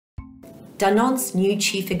Danone's new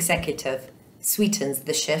chief executive sweetens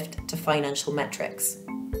the shift to financial metrics.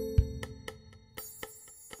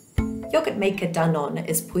 Yogurt maker Danone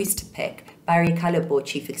is poised to pick Barry Callebaut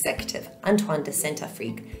chief executive Antoine de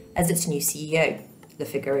Saint-Affrique as its new CEO, the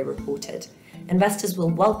Figaro reported. Investors will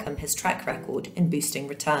welcome his track record in boosting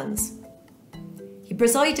returns. He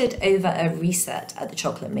presided over a reset at the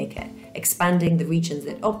chocolate maker, expanding the regions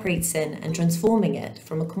it operates in and transforming it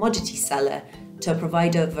from a commodity seller to a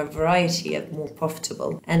provider of a variety of more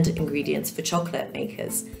profitable end ingredients for chocolate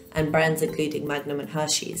makers and brands including Magnum and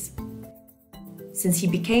Hershey's. Since he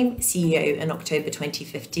became CEO in October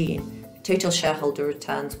 2015, total shareholder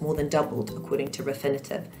returns more than doubled according to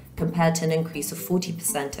Refinitiv, compared to an increase of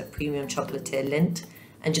 40% at premium chocolatier Lindt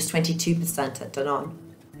and just 22% at Danone.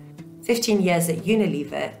 15 years at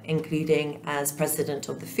Unilever, including as president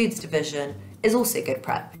of the foods division, is also good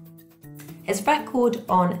prep. His record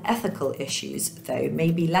on ethical issues, though,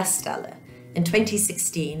 may be less stellar. In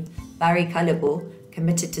 2016, Barry Callebaut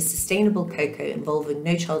committed to sustainable cocoa involving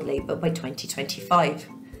no child labour by 2025.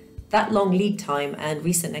 That long lead time and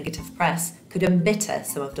recent negative press could embitter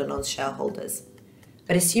some of Danone's shareholders.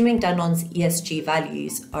 But assuming Danone's ESG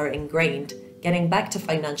values are ingrained, getting back to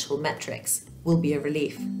financial metrics will be a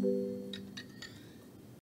relief.